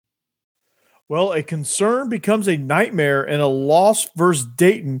Well, a concern becomes a nightmare and a loss versus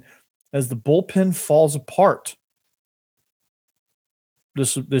Dayton as the bullpen falls apart.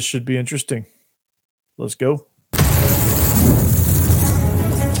 This should be interesting. Let's go.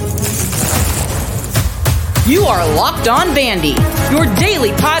 You are Locked On Vandy, your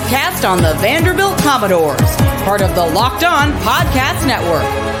daily podcast on the Vanderbilt Commodores, part of the Locked On Podcast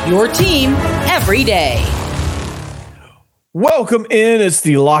Network, your team every day. Welcome in. It's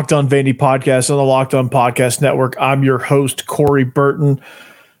the Locked On Vandy podcast on the Locked On Podcast Network. I'm your host, Corey Burton.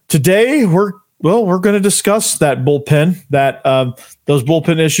 Today, we're going to discuss that bullpen, those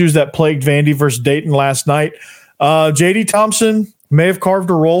bullpen issues that plagued Vandy versus Dayton last night. J.D. Thompson may have carved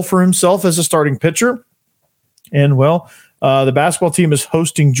a role for himself as a starting pitcher. And, the basketball team is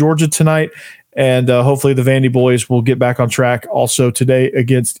hosting Georgia tonight, and hopefully the Vandy boys will get back on track also today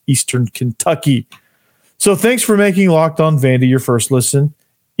against Eastern Kentucky. So thanks for making Locked On Vandy your first listen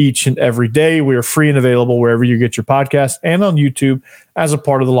each and every day. We are free and available wherever you get your podcasts and on YouTube as a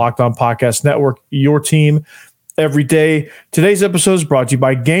part of the Locked On Podcast Network, your team every day. Today's episode is brought to you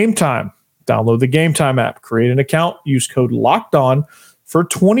by Game Time. Download the Game Time app, create an account, use code Locked On for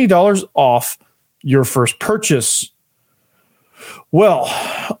 $20 off your first purchase. Well,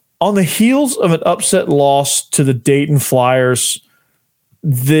 on the heels of an upset loss to the Dayton Flyers,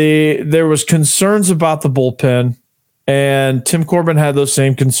 there was concerns about the bullpen, and Tim Corbin had those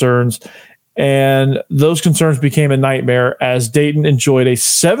same concerns, and those concerns became a nightmare as Dayton enjoyed a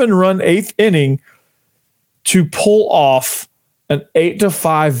 7-run eighth inning to pull off an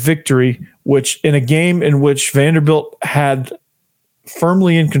 8-5 victory, which in a game in which Vanderbilt had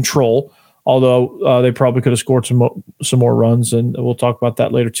firmly in control, although they probably could have scored some more runs, and we'll talk about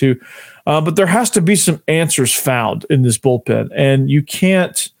that later too. But there has to be some answers found in this bullpen, and you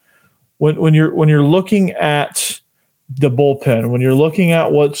can't when you're looking at the bullpen, when you're looking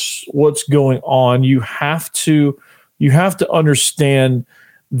at what's going on, you have to understand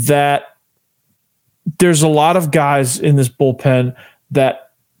that there's a lot of guys in this bullpen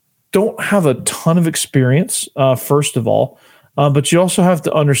that don't have a ton of experience. First of all. But you also have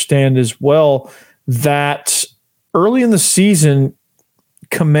to understand as well that early in the season,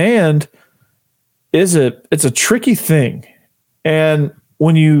 command it's a tricky thing. And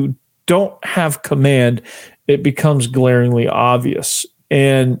when you don't have command, it becomes glaringly obvious.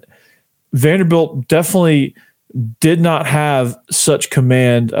 And Vanderbilt definitely did not have such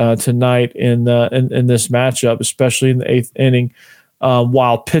command tonight in this matchup, especially in the eighth inning.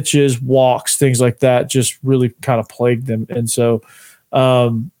 Wild pitches, walks, things like that just really kind of plagued them. And so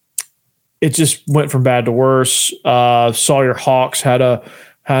it just went from bad to worse. Sawyer Hawks had a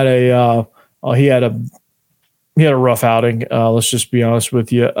rough outing. Let's just be honest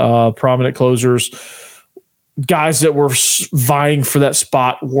with you. Prominent closers, guys that were vying for that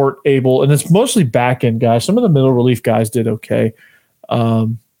spot weren't able, and it's mostly back end guys. Some of the middle relief guys did okay.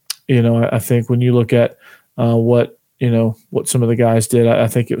 I think when you look at what some of the guys did, I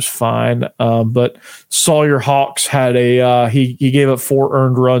think it was fine. But Sawyer Hawks had he gave up 4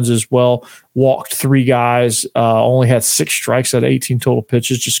 earned runs as well, walked 3 guys, only had 6 strikes at 18 total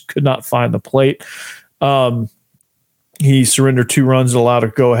pitches, just could not find the plate. He surrendered 2 runs, allowed a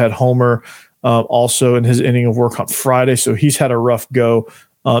go-ahead homer also in his inning of work on Friday. So he's had a rough go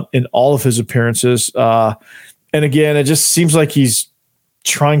in all of his appearances. And again, it just seems like he's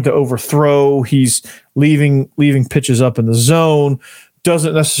trying to overthrow. He's leaving pitches up in the zone,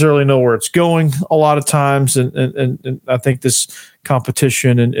 doesn't necessarily know where it's going a lot of times. And I think this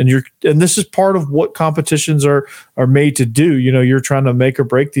competition and this is part of what competitions are made to do. You're trying to make or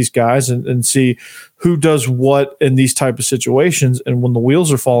break these guys and see who does what in these type of situations. And when the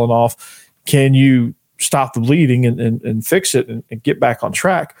wheels are falling off, can you stop the bleeding and fix it and get back on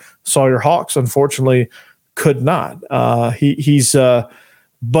track? Sawyer Hawks, unfortunately, could not.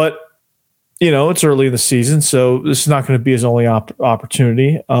 But it's early in the season, so this is not going to be his only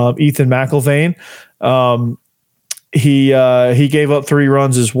opportunity. Ethan McIlvain, he gave up 3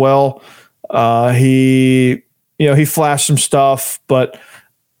 runs as well. He flashed some stuff, but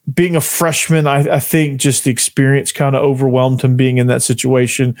being a freshman, I think just the experience kind of overwhelmed him being in that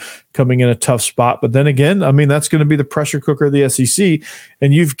situation, coming in a tough spot. But then again, that's going to be the pressure cooker of the SEC,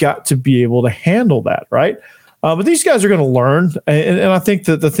 and you've got to be able to handle that, right? But these guys are going to learn, and I think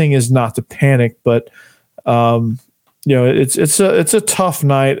that the thing is not to panic. But it's a tough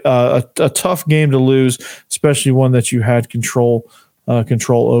night, a tough game to lose, especially one that you had control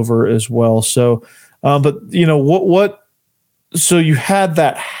over as well. So, but what? So you had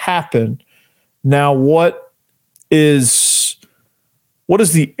that happen. Now, what is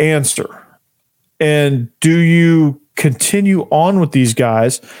the answer? And do you continue on with these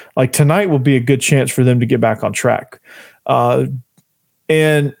guys, like tonight will be a good chance for them to get back on track.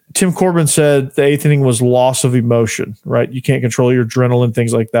 And Tim Corbin said the eighth inning was loss of emotion, right? You can't control your adrenaline.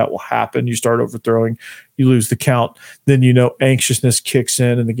 Things like that will happen. You start overthrowing, you lose the count. Then, anxiousness kicks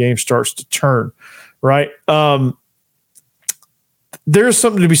in and the game starts to turn, right? There's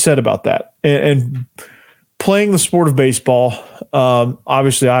something to be said about that. And playing the sport of baseball,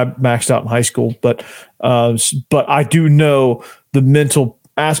 obviously I maxed out in high school, but I do know the mental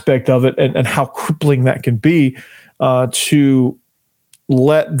aspect of it and how crippling that can be to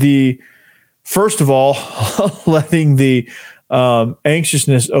letting the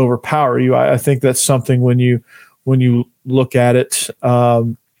anxiousness overpower you. I think that's something when you look at it,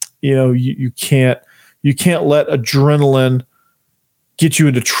 you can't let adrenaline get you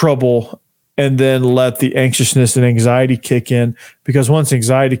into trouble and then let the anxiousness and anxiety kick in, because once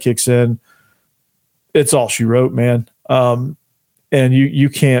anxiety kicks in, it's all she wrote, man. And you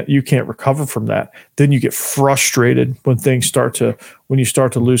can't recover from that. Then you get frustrated when you start to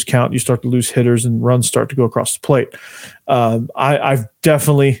lose count, you start to lose hitters and runs start to go across the plate. I've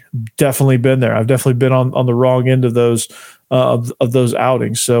definitely been there. I've definitely been on the wrong end of those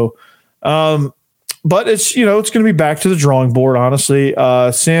outings. So, but it's it's going to be back to the drawing board. Honestly,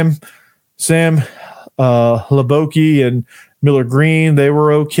 Sam Laboki and Miller Green, they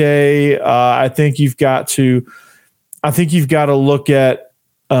were okay. I think you've got to look at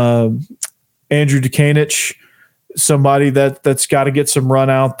Andrew Dukanich, somebody that's got to get some run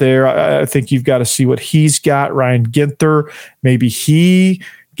out there. I think you've got to see what he's got. Ryan Ginther, maybe he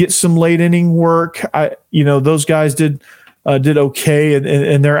gets some late inning work. Those guys did okay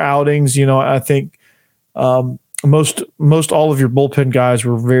in their outings. I think most all of your bullpen guys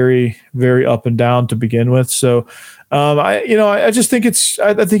were very, very up and down to begin with. So I just think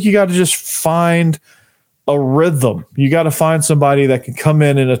I think you got to just find a rhythm. You got to find somebody that can come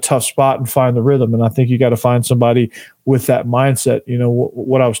in a tough spot and find the rhythm. And I think you got to find somebody with that mindset.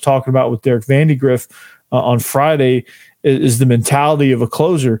 What I was talking about with Derek Vandy on Friday is the mentality of a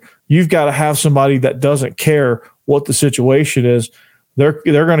closer. You've got to have somebody that doesn't care what the situation is. They're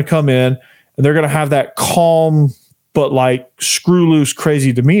going to come in and they're going to have that calm, but like screw loose,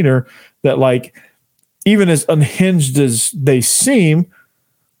 crazy demeanor that, like, even as unhinged as they seem,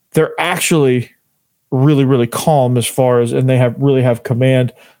 they're actually really, really calm and they really have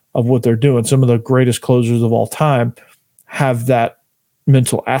command of what they're doing. Some of the greatest closers of all time have that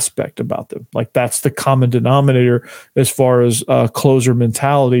mental aspect about them. Like, that's the common denominator as far as closer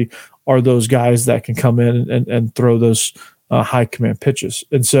mentality, are those guys that can come in and throw those high command pitches.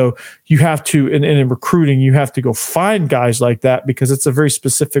 And so you have to, and in recruiting, you have to go find guys like that, because it's a very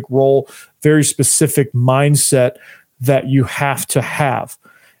specific role, very specific mindset that you have to have.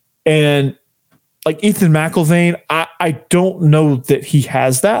 And like Ethan McIlvaine, I don't know that he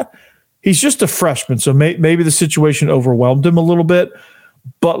has that. He's just a freshman, so maybe the situation overwhelmed him a little bit.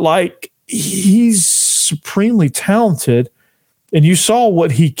 But like, he's supremely talented, and you saw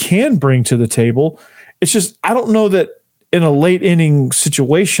what he can bring to the table. It's just, I don't know that in a late inning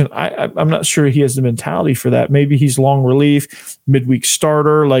situation, I'm not sure he has the mentality for that. Maybe he's long relief, midweek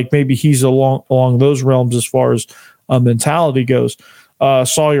starter. Like, maybe he's along those realms as far as mentality goes.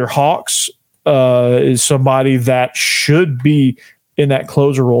 Sawyer Hawks is somebody that should be in that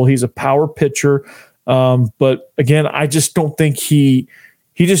closer role. He's a power pitcher. But again, I just don't think he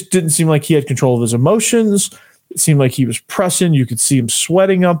just didn't seem like he had control of his emotions. It seemed like he was pressing. You could see him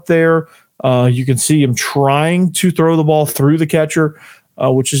sweating up there. You can see him trying to throw the ball through the catcher,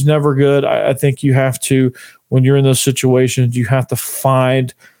 which is never good. I think you have to, when you're in those situations, you have to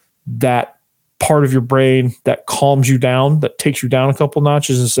find that part of your brain that calms you down, that takes you down a couple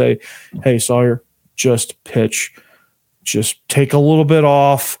notches, and say, hey, Sawyer, just pitch. Just take a little bit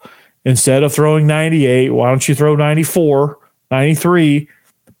off. Instead of throwing 98, why don't you throw 94, 93,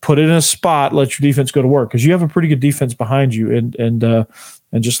 put it in a spot, let your defense go to work, because you have a pretty good defense behind you, and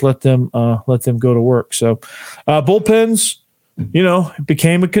just let them go to work. So bullpens,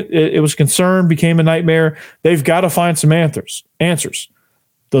 it was a concern, became a nightmare. They've got to find some answers.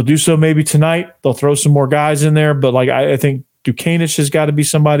 They'll do so maybe tonight. They'll throw some more guys in there, but like, I think Dukanich has got to be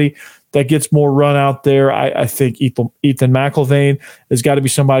somebody that gets more run out there. I think Ethan McIlvaine has got to be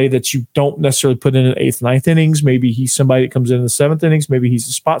somebody that you don't necessarily put in the 8th, 9th innings. Maybe he's somebody that comes in the 7th innings. Maybe he's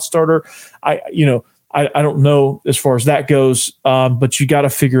a spot starter. I don't know as far as that goes, but you got to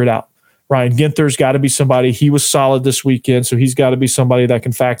figure it out. Ryan Ginther's got to be somebody. He was solid this weekend, so he's got to be somebody that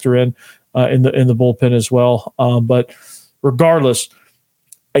can factor in the bullpen as well. But regardless,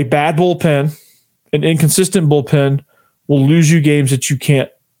 a bad bullpen, an inconsistent bullpen, will lose you games that you can't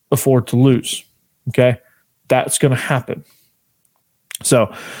afford to lose. Okay, that's going to happen.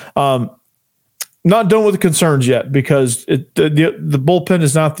 So, not done with the concerns yet, because the bullpen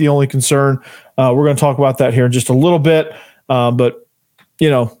is not the only concern. We're going to talk about that here in just a little bit. But,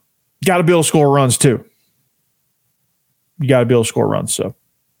 got to be able to score runs too. You got to be able to score runs. So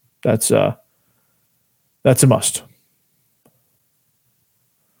that's a must.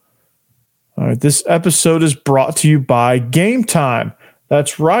 All right. This episode is brought to you by Game Time.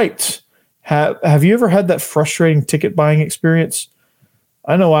 That's right. Have you ever had that frustrating ticket buying experience?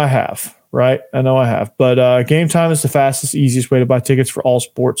 I know I have. Right? I know I have. But Game Time is the fastest, easiest way to buy tickets for all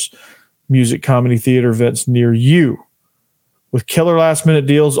sports, music, comedy, theater events near you. With killer last-minute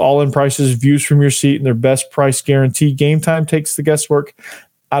deals, all-in prices, views from your seat, and their best price guarantee, Game Time takes the guesswork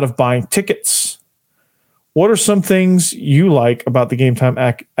out of buying tickets. What are some things you like about the Game Time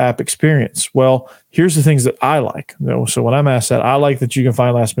app experience? Well, here's the things that I like. So when I'm asked that, I like that you can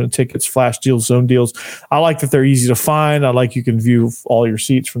find last-minute tickets, flash deals, zone deals. I like that they're easy to find. I like you can view all your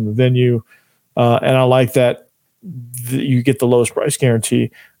seats from the venue. And I like that you get the lowest price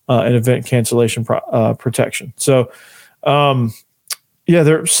guarantee and event cancellation protection. So,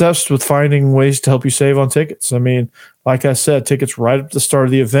 they're obsessed with finding ways to help you save on tickets. I mean, like I said, tickets right at the start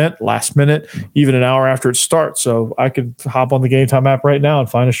of the event, last minute, even an hour after it starts. So I could hop on the Game Time app right now and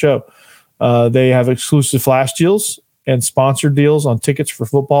find a show. They have exclusive flash deals and sponsored deals on tickets for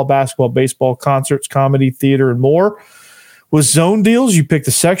football, basketball, baseball, concerts, comedy, theater, and more. With zone deals, you pick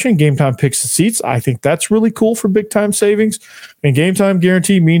the section. Game Time picks the seats. I think that's really cool for big time savings. And Game Time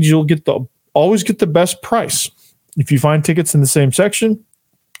guarantee means you'll always get the best price. If you find tickets in the same section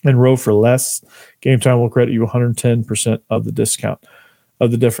and row for less, Game Time will credit you 110% of the discount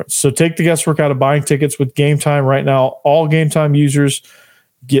of the difference. So take the guesswork out of buying tickets with Game Time right now. All Game Time users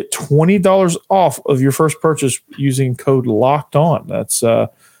get $20 off of your first purchase using code Locked On. That's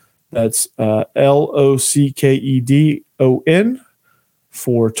LOCKEDON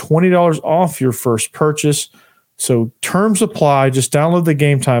for $20 off your first purchase. So terms apply. Just download the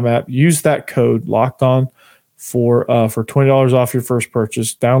Game Time app. Use that code Locked On for $20 off your first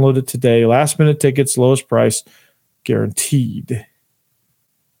purchase. Download it today. Last minute tickets, lowest price, guaranteed.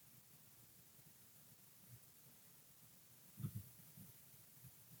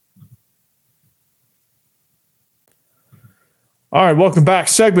 All right, welcome back.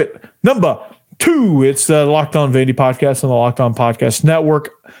 Segment number 2. It's the Locked On Vandy podcast on the Locked On Podcast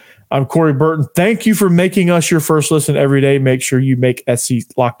Network. I'm Corey Burton. Thank you for making us your first listen every day. Make sure you make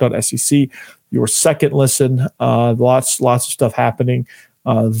Locked On SEC your second listen. Lots of stuff happening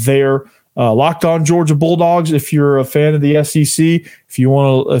there. Locked On Georgia Bulldogs. If you're a fan of the SEC, if you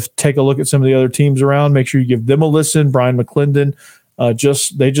want to take a look at some of the other teams around, make sure you give them a listen. Brian McClendon.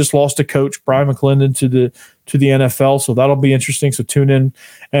 They just lost a coach, Brian McClendon, to the NFL, so that'll be interesting. So tune in,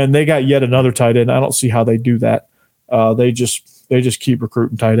 and they got yet another tight end. I don't see how they do that. They just keep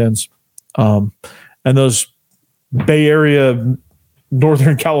recruiting tight ends, and those Bay Area,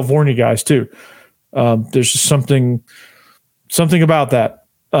 Northern California guys too. There's just something about that.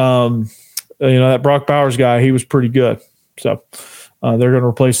 That Brock Bowers guy, he was pretty good. So they're going to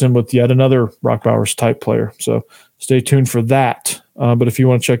replace him with yet another Brock Bowers type player. So stay tuned for that. But if you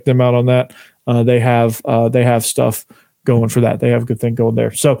want to check them out on that, they have stuff going for that. They have a good thing going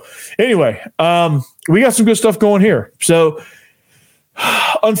there. So anyway, we got some good stuff going here. So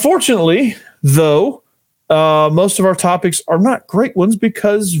unfortunately, though, most of our topics are not great ones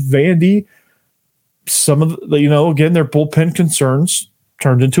because Vandy, some of the, again, their bullpen concerns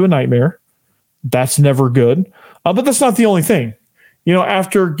turned into a nightmare. That's never good. But that's not the only thing.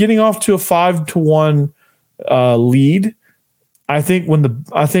 After getting off to a 5-1 lead, I think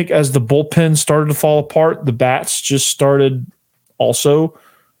as the bullpen started to fall apart, the bats just started also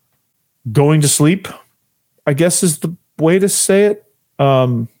going to sleep, I guess is the way to say it.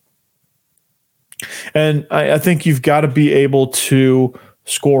 And I think you've got to be able to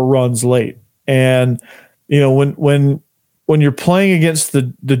score runs late. And, when you're playing against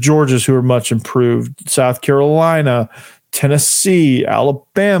the Georgias, who are much improved, South Carolina, Tennessee,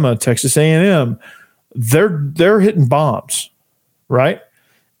 Alabama, Texas A&M, they're hitting bombs, right?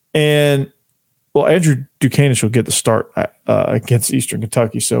 And Andrew Dukanis will get the start against Eastern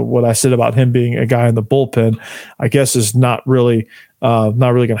Kentucky. So what I said about him being a guy in the bullpen, I guess, is not really going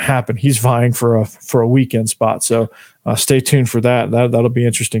to happen. He's vying for a weekend spot. So stay tuned for that. That'll be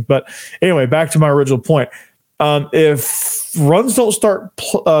interesting. But anyway, back to my original point. If runs don't start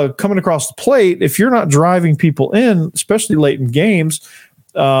coming across the plate, if you're not driving people in, especially late in games,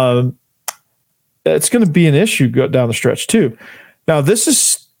 it's going to be an issue down the stretch too. Now, this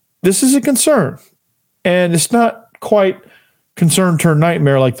is a concern, and it's not quite concern turned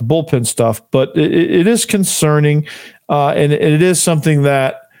nightmare like the bullpen stuff, but it is concerning. And it is something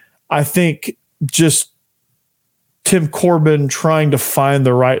that I think just Tim Corbin trying to find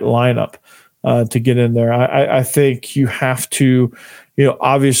the right lineup to get in there. I think you have to,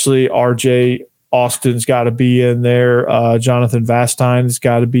 obviously RJ Austin's got to be in there. Jonathan Vastein's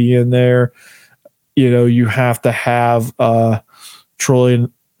got to be in there. You have to have Troy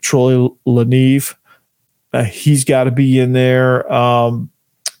Leneve. He's got to be in there.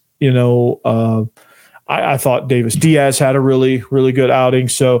 I thought Davis Diaz had a really, really good outing.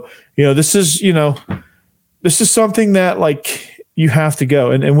 So, this is something that like you have to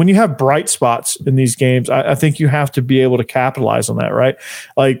go. And when you have bright spots in these games, I think you have to be able to capitalize on that, right?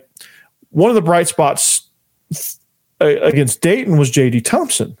 Like one of the bright spots against Dayton was J.D.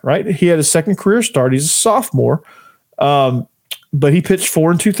 Thompson, right? He had his second career start. He's a sophomore, but he pitched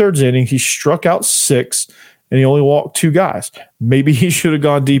 4 2/3 innings. He struck out 6, and he only walked 2 guys. Maybe he should have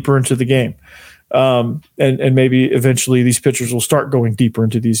gone deeper into the game. And maybe eventually these pitchers will start going deeper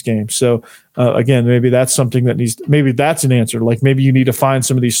into these games. So again, maybe that's something that maybe that's an answer. Like maybe you need to find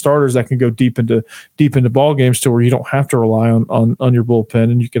some of these starters that can go deep into ball games to where you don't have to rely on your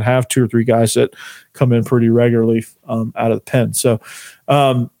bullpen, and you can have 2 or 3 guys that come in pretty regularly out of the pen. So,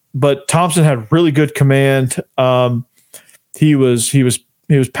 but Thompson had really good command. He was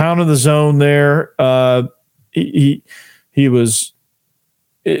pounding the zone there. He was.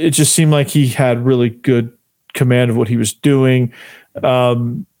 It just seemed like he had really good command of what he was doing.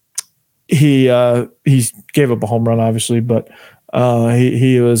 He gave up a home run, obviously, but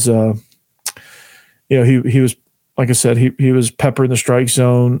he was, he was, like I said, he was peppering the strike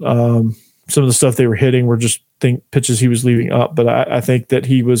zone. Some of the stuff they were hitting were just pitches he was leaving up, but I think that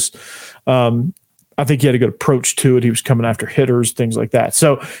he was, I think he had a good approach to it. He was coming after hitters, things like that.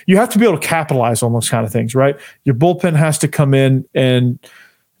 So you have to be able to capitalize on those kind of things, right? Your bullpen has to come in and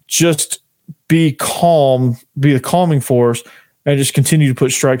just be calm, be the calming force, and just continue to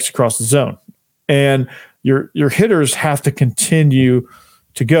put strikes across the zone. And your hitters have to continue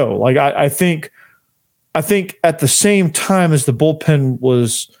to go. Like I think at the same time as the bullpen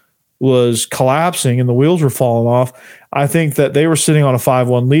was collapsing and the wheels were falling off, I think that they were sitting on a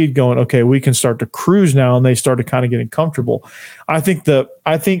 5-1 lead going, okay, we can start to cruise now, and they started kind of getting comfortable. I think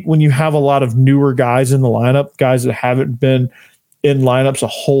when you have a lot of newer guys in the lineup, guys that haven't been in lineups a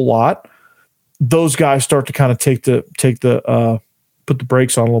whole lot, those guys start to kind of put the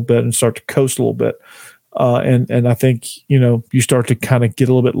brakes on a little bit and start to coast a little bit. And I think, you start to kind of get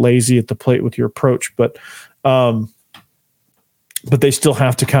a little bit lazy at the plate with your approach, but they still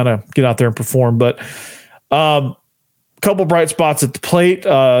have to kind of get out there and perform. But couple bright spots at the plate.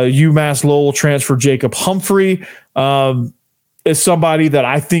 UMass Lowell transfer Jacob Humphrey is somebody that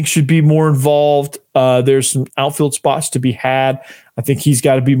I think should be more involved. There's some outfield spots to be had. I think he's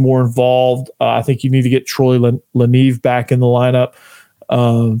got to be more involved. I think you need to get Troy Leneve back in the lineup.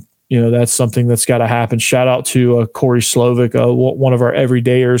 That's something that's got to happen. Shout out to Corey Slovic, one of our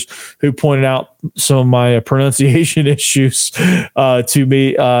everydayers, who pointed out some of my pronunciation issues to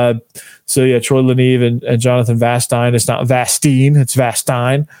me. So yeah, Troy Leneve and Jonathan Vastein. It's not Vastine, it's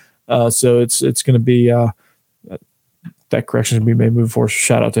Vastine. So it's going to be that correction is going to be made moving forward.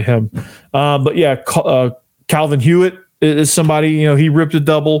 Shout out to him. But yeah, Calvin Hewitt is somebody. He ripped a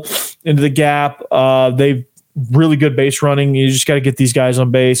double into the gap. They've really good base running. You just got to get these guys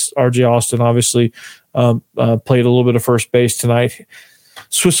on base. RJ Austin obviously played a little bit of first base tonight.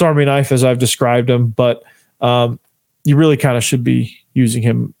 Swiss Army knife, as I've described him, but you really kind of should be using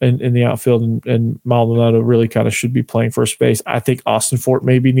him in the outfield, and Maldonado really kind of should be playing first base. I think Austin Fort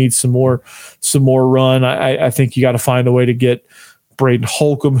maybe needs some more run. I think you got to find a way to get Braden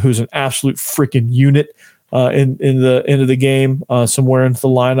Holcomb, who's an absolute freaking unit, in the end of the game, somewhere into the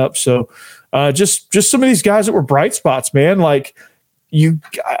lineup. So just some of these guys that were bright spots, man. Like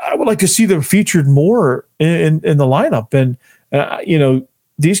I would like to see them featured more in the lineup, and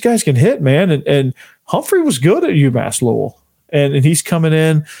these guys can hit, man. And Humphrey was good at UMass Lowell. And he's coming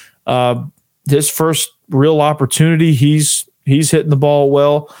in, his first real opportunity. He's hitting the ball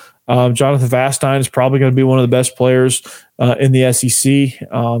well. Jonathan Vastein is probably going to be one of the best players in the SEC.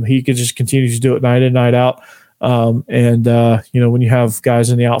 He could just continue to do it night in, night out. When you have guys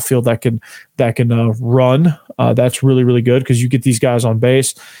in the outfield that can run, that's really, really good, because you get these guys on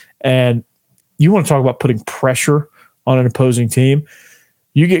base, and you want to talk about putting pressure on an opposing team.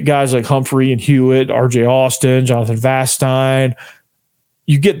 You get guys like Humphrey and Hewitt, RJ Austin, Jonathan Vastein.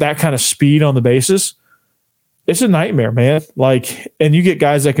 You get that kind of speed on the bases. It's a nightmare, man. And you get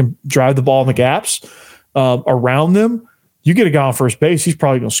guys that can drive the ball in the gaps around them. You get a guy on first base, he's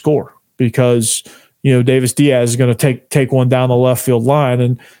probably going to score, because Davis Diaz is going to take one down the left field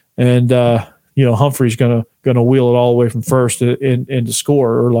line, and Humphrey's going to wheel it all the way from first into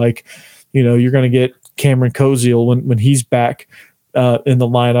score, or you're going to get Cameron Koziel when he's back in the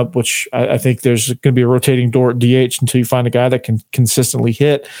lineup, which I think there's going to be a rotating door at DH until you find a guy that can consistently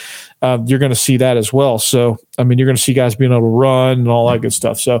hit. You're going to see that as well. So, you're going to see guys being able to run and all that good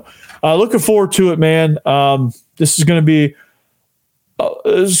stuff. So, looking forward to it, man. This is going to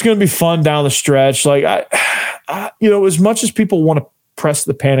be fun down the stretch. As much as people want to press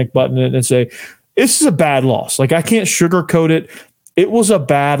the panic button and say, this is a bad loss. I can't sugarcoat it. It was a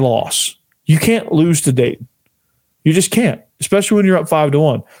bad loss. You can't lose to Dayton. You just can't, especially when you're up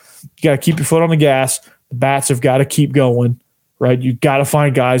 5-1. You got to keep your foot on the gas. The bats have got to keep going, right? You got to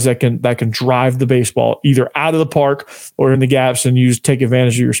find guys that can drive the baseball either out of the park or in the gaps, and you take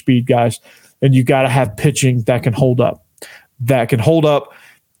advantage of your speed guys. And you got to have pitching that can hold up,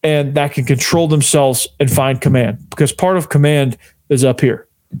 and that can control themselves and find command, because part of command is up here,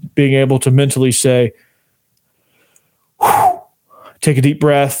 being able to mentally say, take a deep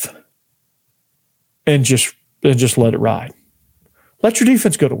breath and just let it ride. Let your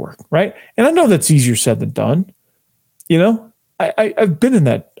defense go to work, right? And I know that's easier said than done. I've been in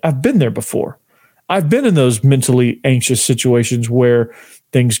that. I've been there before. I've been in those mentally anxious situations where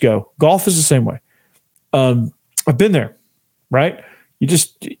things go. Golf is the same way. I've been there, right? You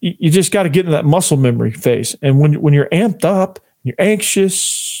just got to get into that muscle memory phase. And when you're amped up, you're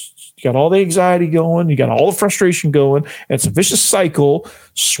anxious, you got all the anxiety going, you got all the frustration going, and it's a vicious cycle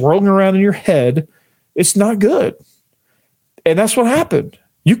swirling around in your head. It's not good. And that's what happened.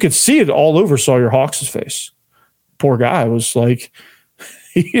 You could see it all over Sawyer Hawks' face. Poor guy was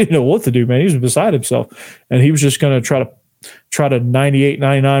he didn't know what to do, man. He was beside himself. And he was just going to try to 98,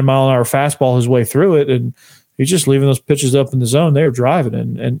 99 mile an hour fastball his way through it. And he's just leaving those pitches up in the zone. They were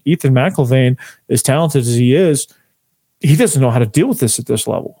driving. And Ethan McIlvain, as talented as he is, he doesn't know how to deal with this at this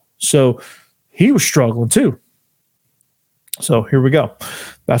level. So he was struggling too. So here we go.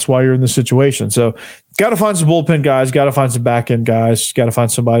 That's why you're in this situation. So got to find some bullpen guys, got to find some back end guys, got to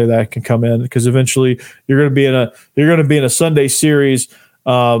find somebody that can come in, because eventually you're going to be in a Sunday series. It's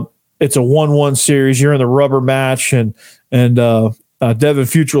a 1-1 series. You're in the rubber match, and Devin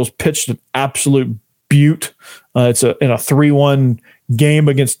Futrell's pitched an absolute beaut. It's in a 3-1 game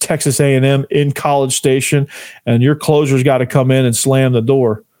against Texas A&M in College Station, and your closer's got to come in and slam the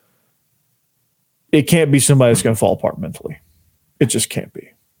door. It can't be somebody that's going to fall apart mentally. It just can't be.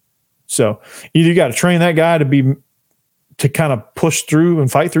 So either you got to train that guy to kind of push through and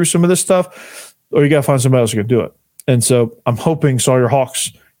fight through some of this stuff, or you got to find somebody else who can do it. And so I'm hoping Sawyer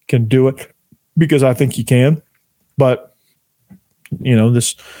Hawks can do it, because I think he can. But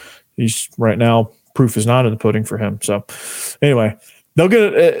he's right now, proof is not in the pudding for him. So anyway,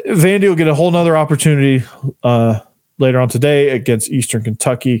 Vandy will get a whole nother opportunity later on today against Eastern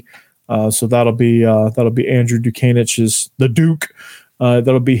Kentucky. So that'll be Andrew Dukanich's, the Duke.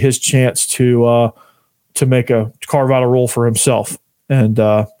 That'll be his chance to carve out a role for himself. And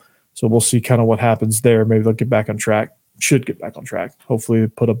so we'll see kind of what happens there. Maybe they'll get back on track. Should get back on track. Hopefully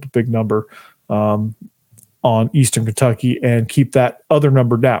put up a big number on Eastern Kentucky and keep that other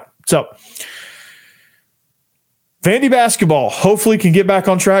number down. So Vandy basketball hopefully can get back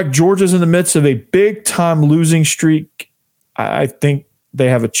on track. Georgia's in the midst of a big-time losing streak. I think they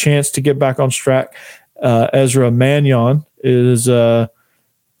have a chance to get back on track. Ezra Mannion is going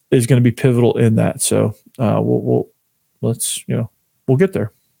to be pivotal in that. So we'll get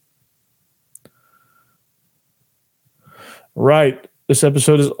there. Right. This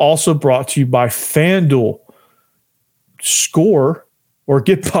episode is also brought to you by FanDuel. Score or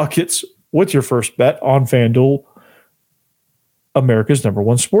get buckets with your first bet on FanDuel, America's #1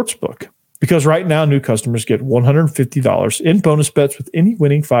 sportsbook. Because right now, new customers get $150 in bonus bets with any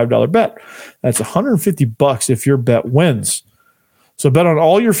winning $5 bet. That's $150 if your bet wins. So bet on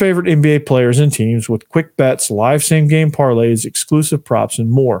all your favorite NBA players and teams with quick bets, live same-game parlays, exclusive props,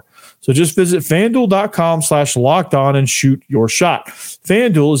 and more. So just visit FanDuel.com/lockedon and shoot your shot.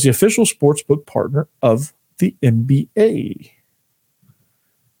 FanDuel is the official sportsbook partner of the NBA.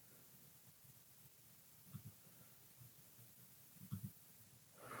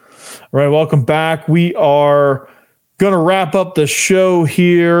 All right, welcome back. We are going to wrap up the show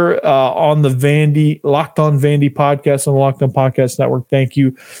here on the Locked On Vandy podcast on the Locked On Podcast Network. Thank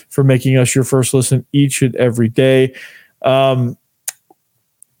you for making us your first listen each and every day.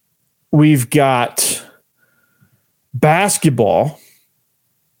 We've got basketball,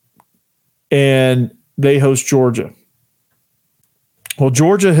 and they host Georgia. Well,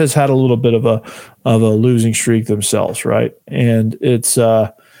 Georgia has had a little bit of a losing streak themselves, right? And it's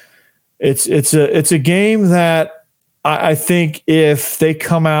it's a game that I think if they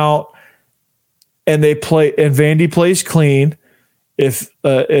come out and they play and Vandy plays clean, if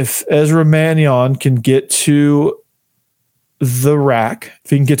Ezra Mannion can get to the rack,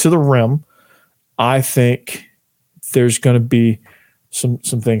 if he can get to the rim, I think there's going to be some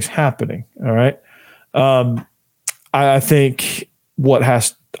things happening. All right. I think what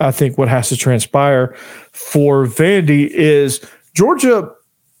has to transpire for Vandy is Georgia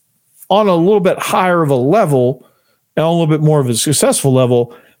on a little bit higher of a level and on a little bit more of a successful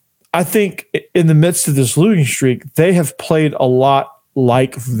level. I think in the midst of this losing streak, they have played a lot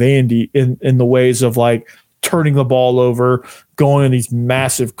like Vandy in the ways of like turning the ball over, going on these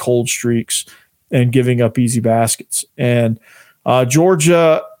massive cold streaks, and giving up easy baskets. And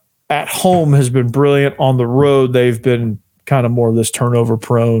Georgia at home has been brilliant. On the road, they've been kind of more of this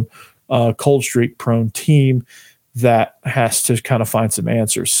turnover-prone, cold streak-prone team that has to kind of find some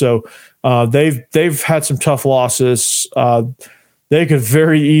answers. So they've had some tough losses. They could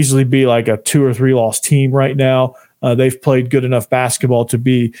very easily be like a 2 or 3 loss team right now. They've played good enough basketball to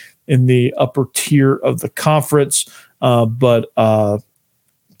be in the upper tier of the conference, but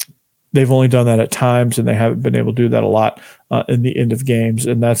they've only done that at times, and they haven't been able to do that a lot in the end of games.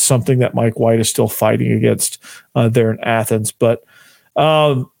 And that's something that Mike White is still fighting against there in Athens. But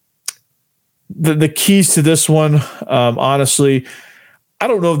the keys to this one, honestly, I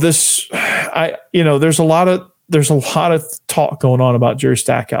don't know if this. There's a lot of talk going on about Jerry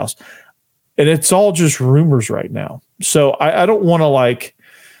Stackhouse, and it's all just rumors right now. So I don't want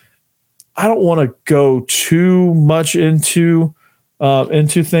to go too much into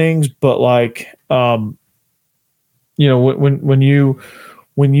things, but when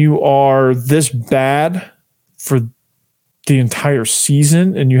you are this bad for the entire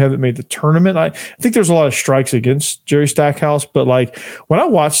season and you haven't made the tournament, I think there's a lot of strikes against Jerry Stackhouse. But when I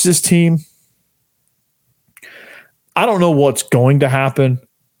watch this team, I don't know what's going to happen,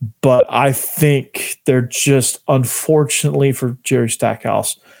 but I think they're just, unfortunately for Jerry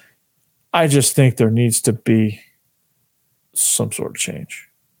Stackhouse, I just think there needs to be some sort of change.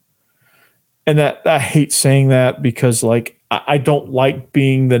 And that I hate saying that because I don't like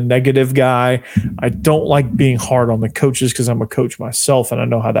being the negative guy. I don't like being hard on the coaches because I'm a coach myself and I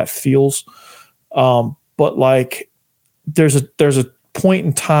know how that feels. But there's a point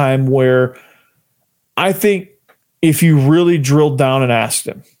in time where I think if you really drilled down and asked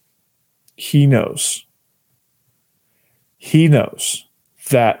him, he knows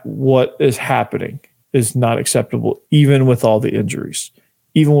that what is happening is not acceptable, even with all the injuries,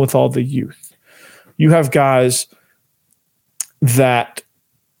 even with all the youth. You have guys that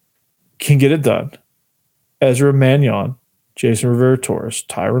can get it done. Ezra Mannion, Jason Rivera-Torres,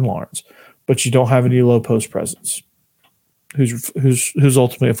 Tyron Lawrence, but you don't have any low post presence. Who's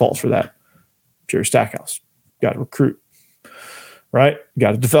ultimately at fault for that? Jerry Stackhouse. Got to recruit, right?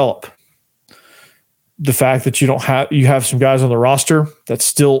 Got to develop. The fact that you have some guys on the roster that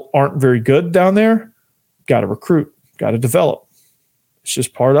still aren't very good down there, got to recruit, got to develop. It's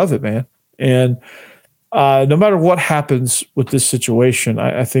just part of it, man. And no matter what happens with this situation,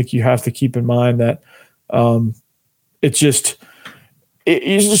 I think you have to keep in mind that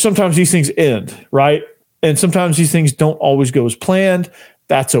sometimes these things end, right? And sometimes these things don't always go as planned.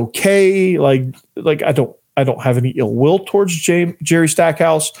 That's okay. I don't have any ill will towards Jerry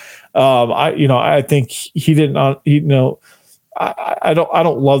Stackhouse. I think he didn't. I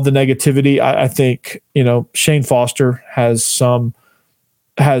don't love the negativity. I think Shane Foster has a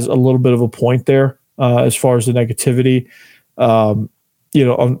little bit of a point there as far as the negativity.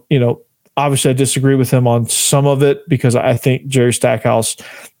 Obviously I disagree with him on some of it because I think Jerry Stackhouse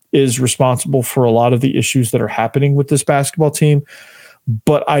is responsible for a lot of the issues that are happening with this basketball team.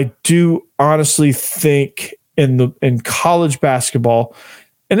 But I do honestly think in college basketball,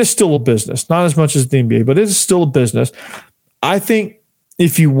 and it's still a business, not as much as the NBA, but it is still a business. I think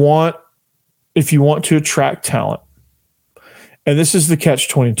if you want to attract talent, and this is the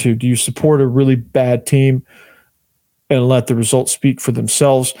catch-22, do you support a really bad team and let the results speak for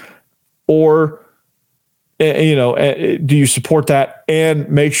themselves? Or, do you support that and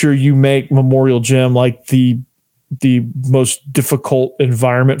make sure you make Memorial Gym like the most difficult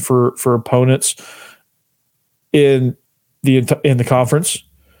environment for opponents in the conference?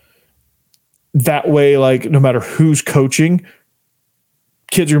 That way, no matter who's coaching,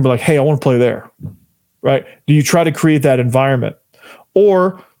 kids are gonna be like, hey, I want to play there. Right? Do you try to create that environment?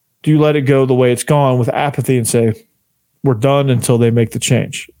 Or do you let it go the way it's gone with apathy and say, we're done until they make the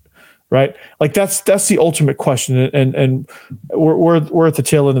change? Right? That's the ultimate question. And we're at the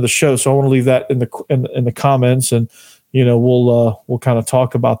tail end of the show. So I want to leave that in the comments, and we'll kind of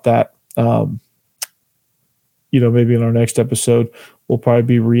talk about that maybe in our next episode, we'll probably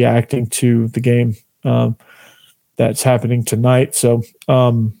be reacting to the game that's happening tonight. So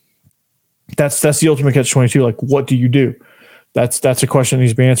that's the ultimate catch-22. Like, what do you do? That's a question that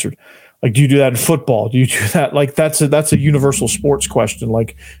needs to be answered. Like, do you do that in football? Do you do that? Like, that's a universal sports question.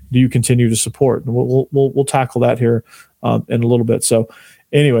 Like, do you continue to support? And we'll tackle that here in a little bit. So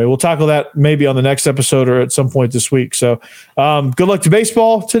anyway, we'll tackle that maybe on the next episode or at some point this week. So good luck to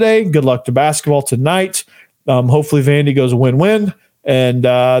baseball today. Good luck to basketball tonight. Hopefully Vandy goes a win-win, and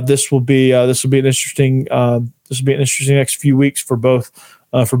this will be an interesting next few weeks for both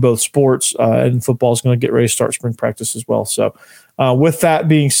sports, and football is going to get ready to start spring practice as well. So with that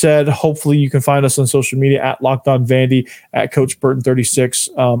being said, hopefully you can find us on social media at Locked On Vandy, at Coach Burton 36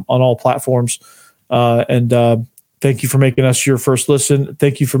 on all platforms. And thank you for making us your first listen.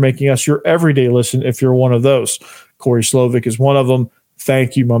 Thank you for making us your everyday listen if you're one of those. Corey Slovic is one of them.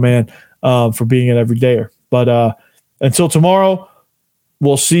 Thank you, my man, for being an everydayer. But until tomorrow,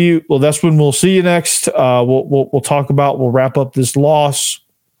 we'll see you. Well, that's when we'll see you next. We'll talk about. We'll wrap up this loss.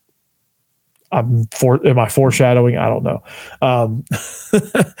 Am I foreshadowing? I don't know.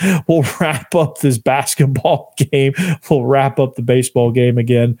 We'll wrap up this basketball game. We'll wrap up the baseball game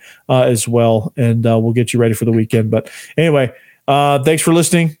again as well, and we'll get you ready for the weekend. But anyway, thanks for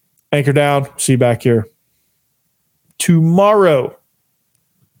listening. Anchor down. See you back here tomorrow.